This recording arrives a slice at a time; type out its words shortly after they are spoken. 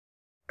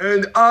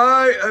And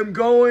I am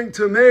going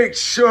to make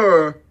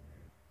sure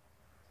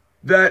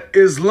that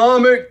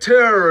Islamic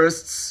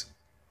terrorists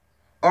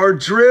are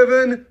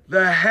driven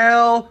the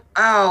hell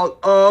out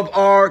of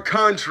our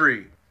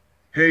country.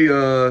 Hey,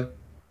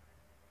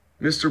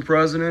 Mr.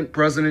 President,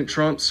 President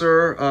Trump,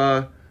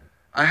 sir,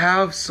 I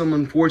have some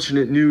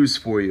unfortunate news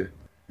for you.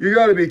 You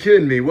gotta be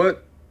kidding me,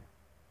 what?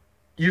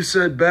 You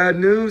said bad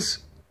news?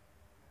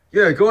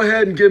 Yeah, go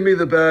ahead and give me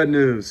the bad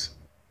news.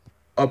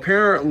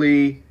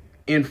 Apparently,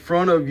 in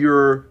front of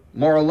your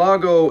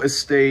Mar-a-Lago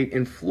estate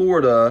in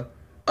Florida,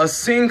 a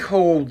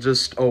sinkhole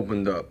just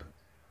opened up.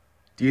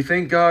 Do you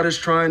think God is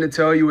trying to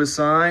tell you a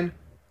sign?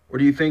 Or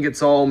do you think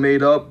it's all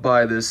made up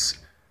by this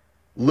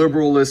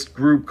liberalist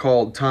group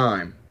called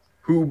Time?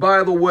 Who,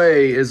 by the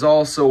way, is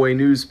also a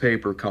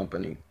newspaper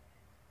company.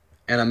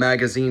 And a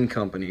magazine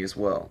company as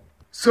well.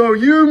 So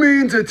you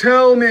mean to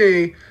tell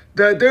me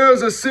that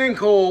there's a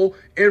sinkhole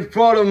in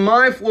front of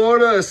my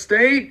Florida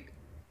estate?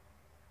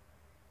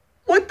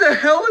 What the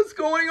hell is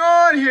going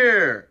on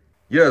here?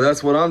 Yeah,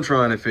 that's what I'm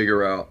trying to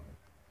figure out.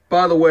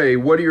 By the way,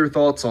 what are your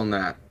thoughts on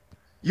that?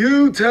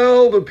 You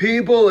tell the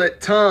people at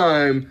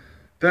Time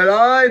that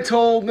I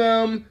told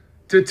them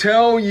to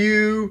tell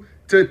you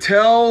to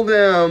tell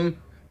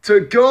them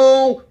to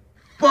go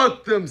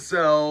fuck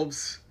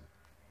themselves.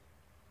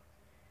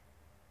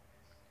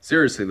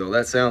 Seriously though,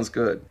 that sounds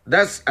good.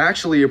 That's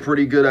actually a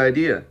pretty good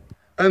idea.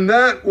 And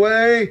that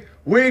way,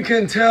 we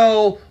can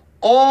tell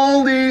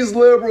all these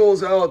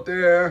liberals out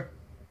there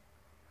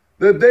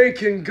that they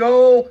can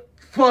go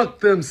fuck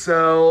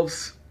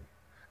themselves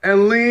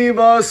and leave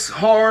us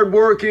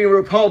hard-working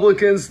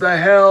Republicans the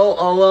hell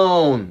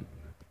alone.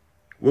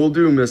 Will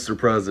do, Mr.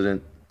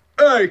 President.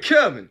 Hey,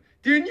 Kevin,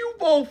 didn't you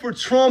vote for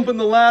Trump in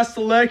the last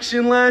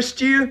election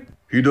last year?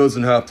 He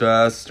doesn't have to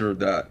answer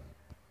that.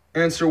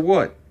 Answer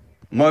what?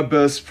 My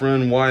best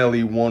friend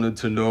Wiley wanted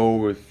to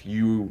know if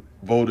you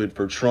voted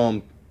for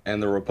Trump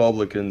and the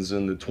Republicans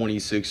in the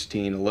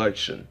 2016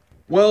 election.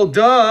 Well,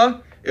 duh.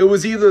 It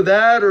was either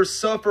that or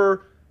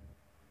suffer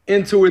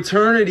into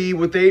eternity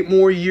with 8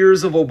 more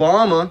years of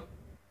Obama,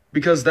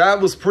 because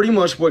that was pretty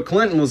much what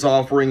Clinton was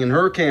offering in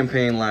her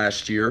campaign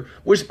last year,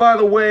 which, by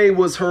the way,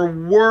 was her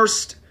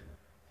worst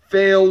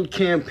failed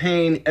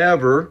campaign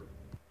ever.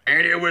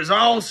 And it was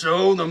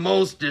also the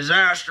most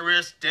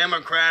disastrous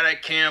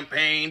Democratic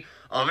campaign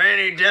of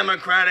any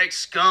Democratic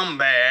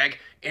scumbag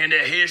in the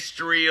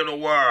history of the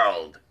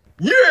world.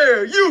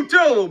 Yeah, you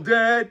tell him,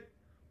 Dad.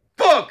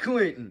 Fuck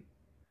Clinton.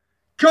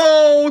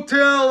 Go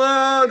tell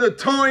her to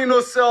turn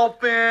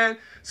herself in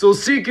so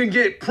she can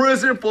get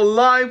prison for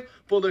life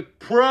for the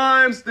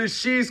crimes that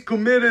she's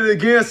committed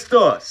against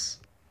us.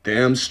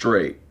 Damn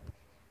straight.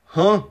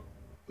 Huh?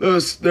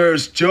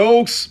 There's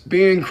jokes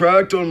being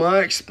cracked on my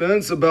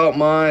expense about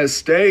my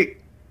estate.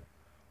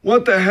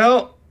 What the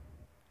hell?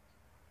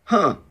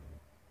 Huh.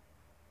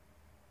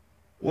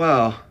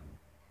 Wow.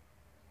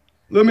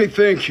 Let me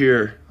think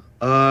here.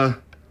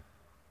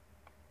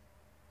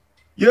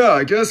 Yeah,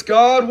 I guess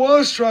God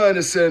was trying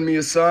to send me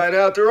a sign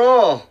after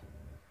all.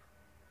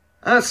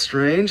 That's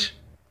strange.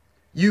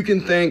 You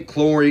can thank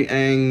Chloe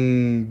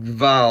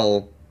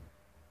Angval.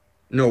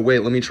 No, wait,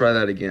 let me try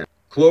that again.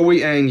 Chloe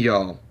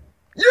Angyal.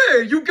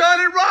 Yeah, you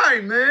got it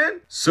right, man.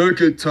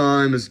 Second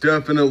time is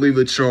definitely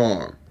the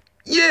charm.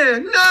 Yeah,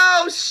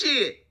 no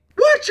shit.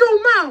 Watch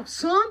your mouth,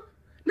 son.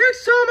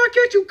 Next time I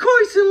get you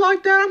cursing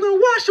like that, I'm gonna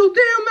wash your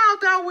damn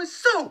mouth out with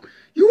soap.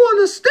 You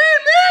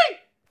understand me?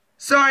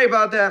 Sorry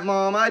about that,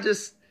 Mom. I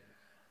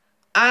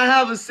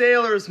have a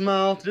sailor's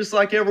mouth, just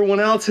like everyone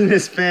else in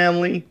this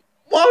family.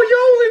 Well, you're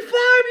only 5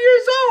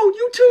 years old.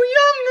 You too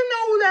young to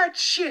know that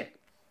shit.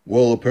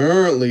 Well,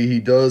 apparently he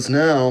does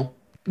now.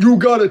 You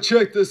gotta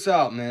check this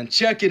out, man.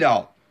 Check it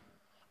out.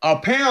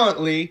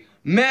 Apparently,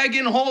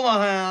 Megan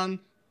Holohan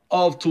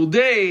of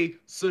Today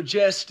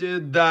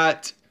suggested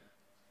that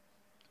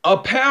a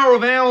pair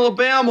of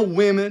Alabama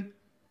women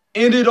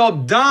ended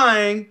up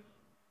dying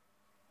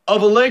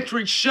of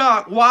electric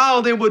shock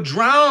while they were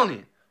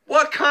drowning.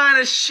 What kind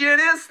of shit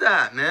is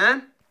that,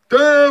 man?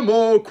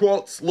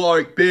 Democrats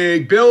like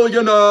big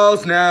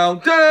billionaires now.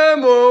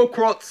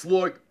 Democrats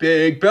like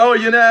big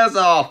billionaires.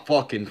 Oh,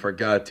 fucking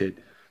forgot it.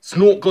 It's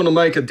not gonna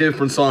make a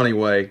difference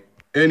anyway.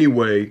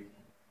 Anyway,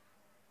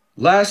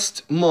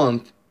 last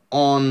month,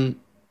 on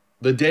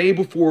the day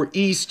before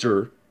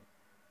Easter,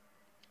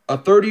 a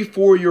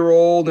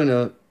 34-year-old and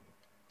a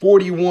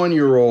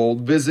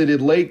 41-year-old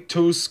visited Lake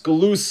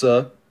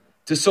Tuscaloosa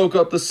to soak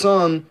up the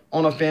sun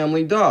on a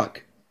family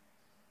dock.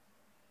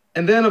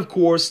 And then, of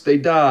course, they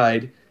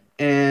died,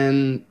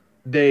 and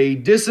they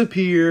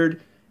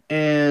disappeared,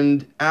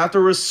 and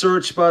after a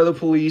search by the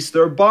police,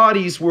 their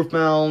bodies were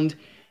found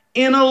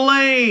in a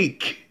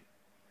lake.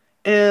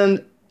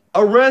 And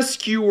a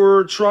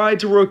rescuer tried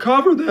to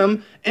recover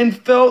them and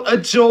felt a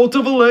jolt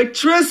of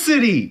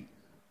electricity.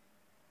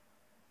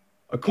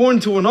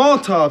 According to an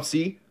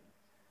autopsy,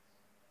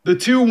 the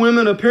 2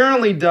 women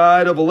apparently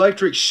died of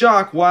electric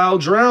shock while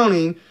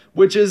drowning,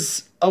 which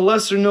is a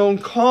lesser-known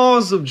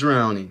cause of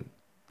drowning.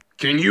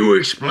 Can you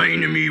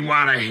explain to me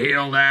what the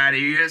hell that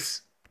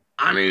is?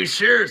 I mean,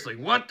 seriously,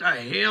 what the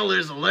hell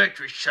is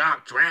electric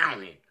shock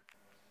drowning?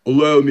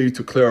 Allow me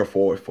to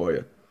clarify for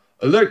you.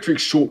 Electric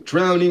shock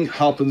drowning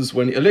happens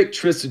when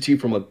electricity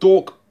from a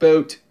dock,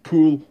 boat,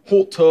 pool,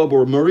 hot tub,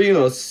 or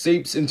marina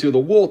seeps into the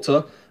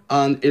water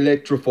and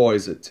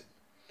electrifies it.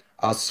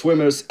 As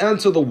swimmers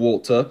enter the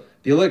water,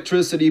 the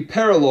electricity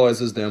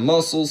paralyzes their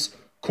muscles,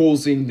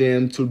 causing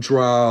them to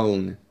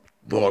drown.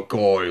 That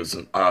guy is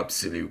an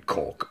absolute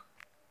cock.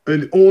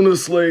 And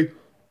honestly,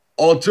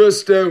 I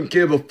just don't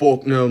give a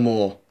fuck no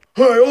more.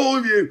 Hey, all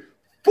of you,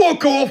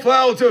 fuck off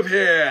out of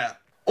here!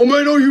 I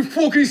mean, are you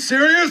fucking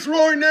serious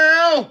right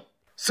now?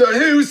 So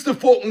who's the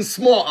fucking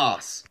smart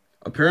ass?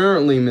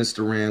 Apparently,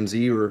 Mr.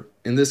 Ramsey, or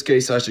in this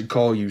case, I should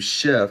call you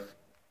Chef,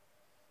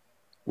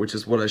 which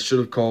is what I should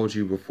have called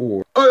you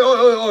before.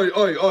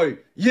 Oi,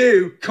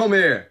 you, come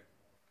here.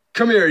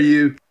 Come here,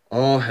 you.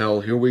 Oh,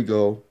 hell, here we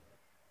go.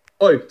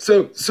 Oi,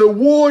 so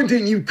why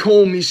didn't you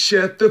call me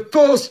Chef the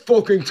first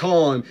fucking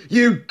time,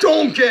 you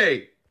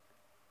donkey?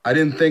 I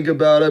didn't think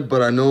about it,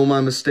 but I know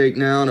my mistake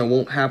now, and it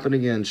won't happen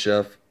again,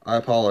 Chef. I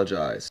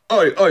apologize.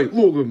 Oi,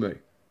 look at me.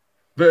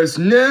 There's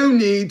no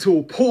need to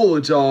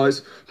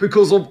apologize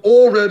because I've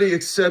already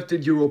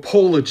accepted your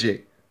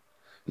apology.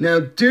 Now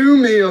do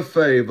me a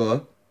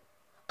favor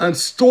and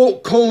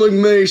stop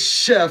calling me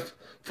Chef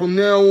from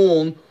now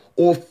on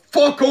or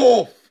fuck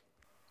off.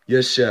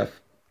 Yes, Chef.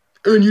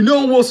 And you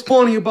know what's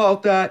funny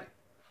about that?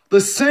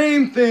 The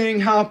same thing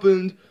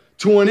happened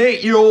to an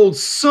 8-year-old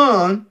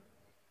son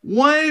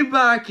way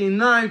back in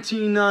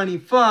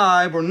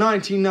 1995 or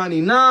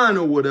 1999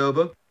 or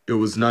whatever. It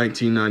was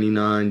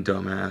 1999,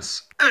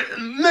 dumbass.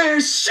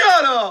 Man,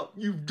 shut up,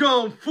 you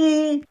dumb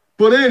fool!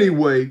 But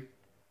anyway,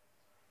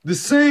 the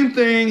same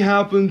thing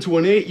happened to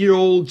an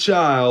 8-year-old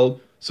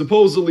child,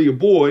 supposedly a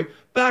boy,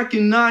 back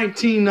in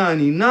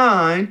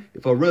 1999,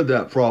 if I read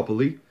that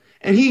properly,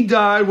 and he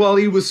died while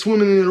he was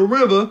swimming in a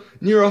river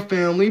near a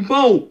family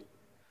boat.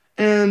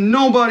 And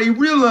nobody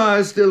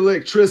realized that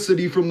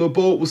electricity from the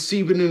boat was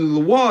seeping into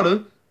the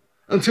water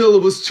until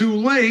it was too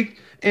late,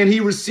 and he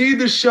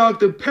received a shock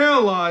that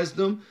paralyzed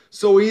him,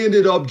 so he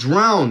ended up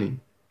drowning.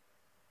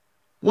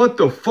 What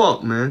the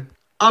fuck, man?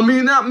 I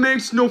mean, that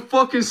makes no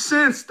fucking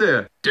sense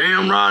there.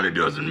 Damn right it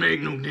doesn't make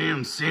no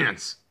damn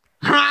sense.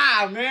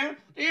 Ha, man!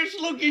 Here's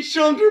looking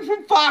something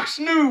from Fox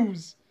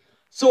News.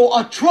 So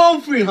a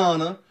trophy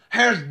hunter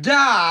has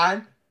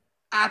died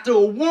after a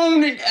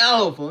wounded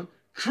elephant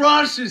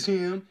crushes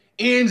him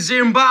in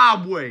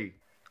Zimbabwe.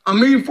 I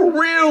mean, for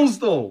reals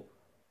though.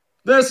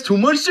 That's too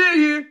much shit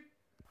here.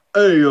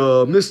 Hey,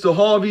 Mr.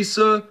 Harvey,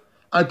 sir,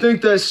 I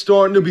think that's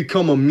starting to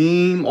become a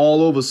meme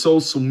all over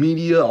social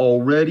media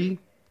already.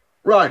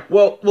 Right,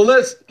 well,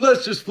 let's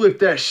just flip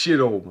that shit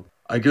over.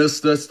 I guess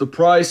that's the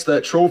price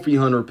that trophy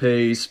hunter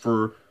pays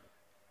for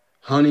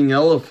hunting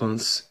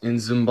elephants in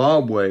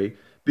Zimbabwe,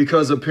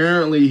 because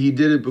apparently he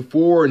did it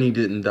before and he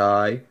didn't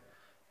die,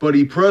 but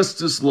he pressed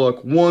his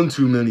luck one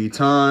too many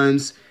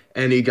times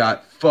and he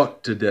got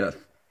fucked to death.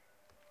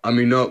 I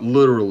mean, not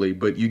literally,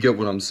 but you get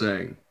what I'm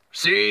saying.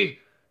 See?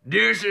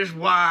 This is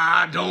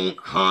why I don't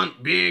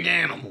hunt big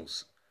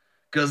animals.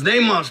 'Cause they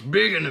much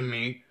bigger than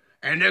me,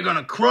 and they're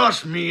gonna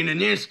crush me in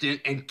an instant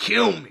and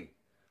kill me.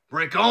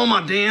 Break all my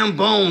damn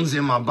bones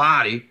in my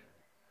body.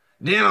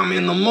 Then I'm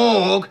in the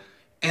morgue,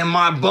 and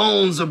my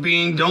bones are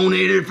being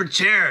donated for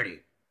charity.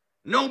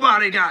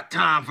 Nobody got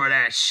time for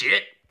that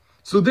shit.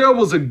 So there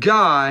was a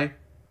guy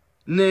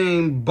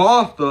named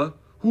Botha,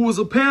 who was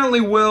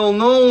apparently well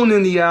known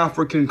in the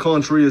African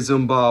country of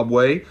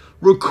Zimbabwe,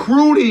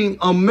 recruiting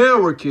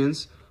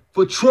Americans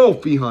for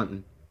trophy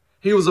hunting.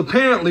 He was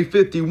apparently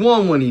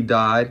 51 when he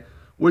died,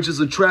 which is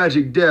a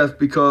tragic death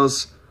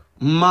because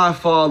my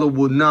father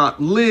would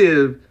not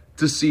live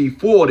to see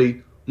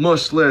 40,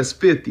 much less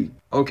 50.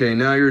 Okay,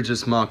 now you're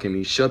just mocking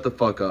me. Shut the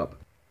fuck up.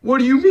 What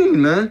do you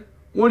mean, man?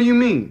 What do you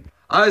mean?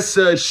 I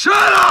said, shut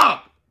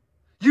up!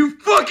 You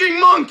fucking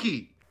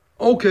monkey!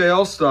 Okay,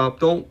 I'll stop.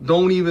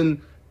 Don't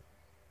even...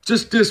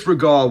 Just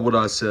disregard what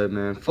I said,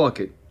 man. Fuck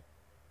it.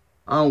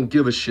 I don't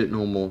give a shit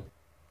no more.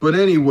 But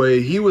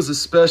anyway, he was a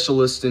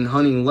specialist in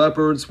hunting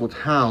leopards with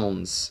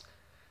hounds.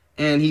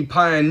 And he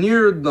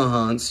pioneered the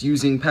hunts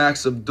using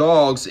packs of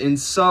dogs in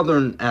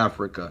southern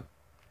Africa.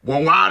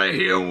 Well, why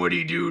the hell would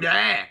he do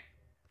that?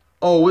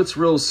 Oh, it's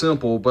real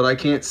simple, but I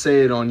can't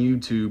say it on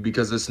YouTube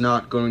because it's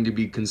not going to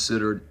be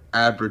considered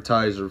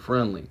advertiser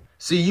friendly.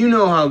 See, you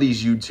know how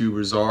these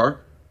YouTubers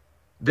are.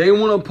 They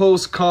want to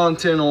post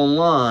content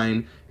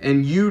online,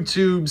 and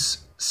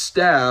YouTube's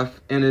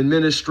staff and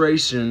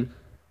administration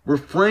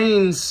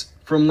refrains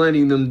from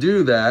letting them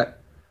do that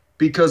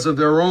because of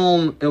their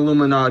own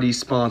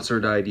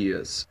Illuminati-sponsored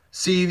ideas.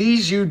 See,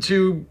 these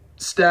YouTube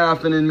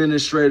staff and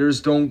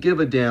administrators don't give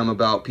a damn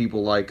about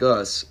people like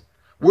us.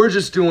 We're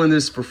just doing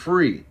this for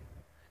free.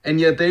 And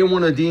yet they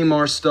want to deem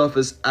our stuff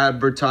as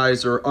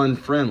advertiser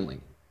unfriendly.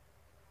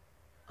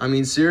 I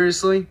mean,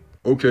 seriously?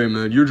 Okay,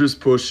 man, you're just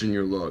pushing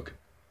your luck.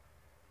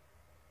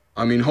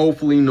 I mean,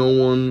 hopefully no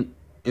one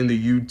in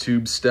the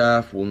YouTube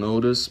staff will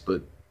notice,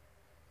 but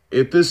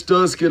if this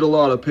does get a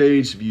lot of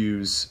page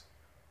views,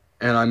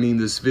 and I mean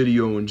this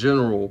video in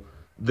general,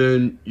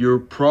 then you're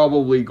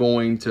probably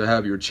going to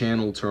have your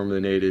channel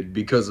terminated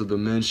because of the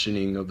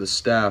mentioning of the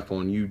staff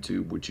on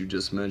YouTube, which you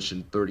just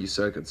mentioned 30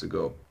 seconds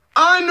ago.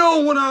 I know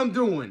what I'm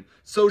doing,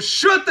 so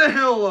shut the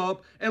hell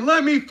up and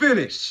let me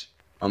finish.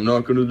 I'm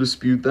not going to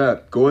dispute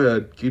that. Go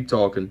ahead, keep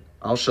talking.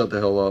 I'll shut the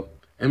hell up.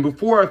 And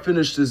before I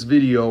finish this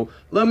video,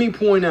 let me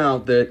point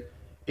out that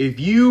if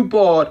you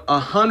bought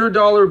a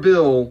 $100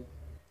 bill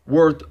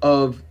worth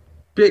of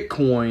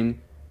Bitcoin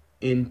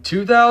in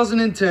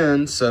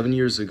 2010, 7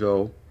 years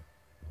ago,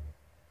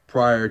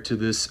 prior to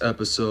this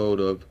episode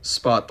of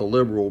Spot the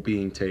Liberal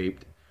being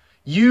taped,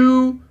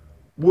 you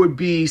would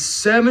be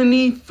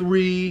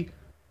 $73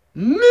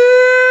 million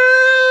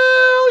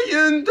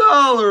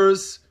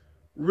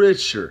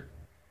richer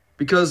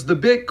because the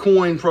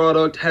Bitcoin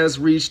product has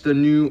reached a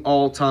new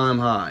all-time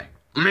high.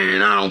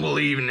 Man, I don't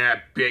believe in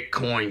that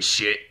Bitcoin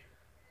shit.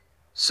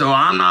 So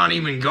I'm not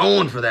even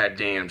going for that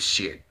damn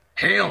shit.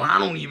 Hell, I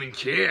don't even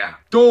care.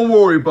 Don't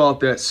worry about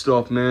that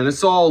stuff, man.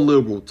 It's all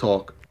liberal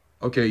talk.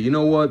 Okay, you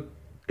know what?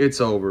 It's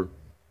over.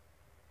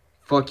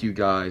 Fuck you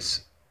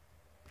guys.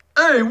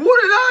 Hey,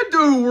 what did I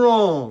do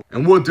wrong?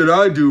 And what did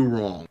I do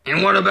wrong?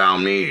 And what about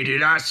me?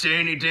 Did I say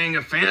anything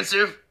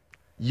offensive?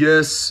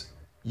 Yes,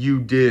 you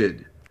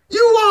did.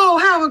 You all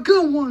have a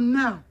good one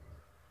now.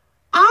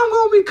 I'm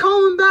gonna be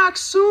coming back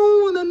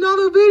soon with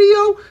another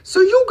video,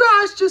 so you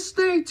guys just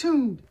stay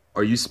tuned.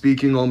 Are you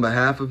speaking on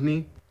behalf of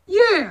me?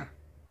 Yeah,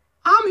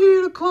 I'm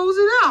here to close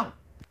it out.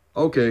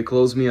 Okay,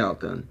 close me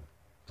out then.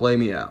 Play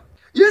me out.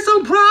 Yes,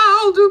 I'm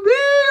proud to be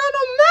an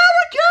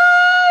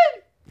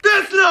American!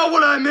 That's not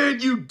what I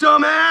meant, you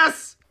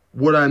dumbass!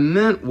 What I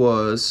meant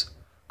was,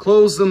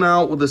 close them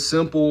out with a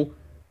simple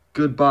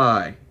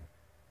goodbye.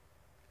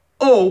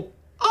 Oh,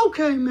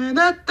 okay, man,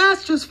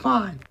 that's just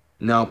fine.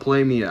 Now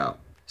play me out.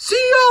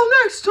 See y'all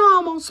next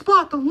time on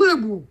Spot the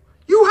Liberal.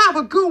 You have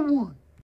a good one.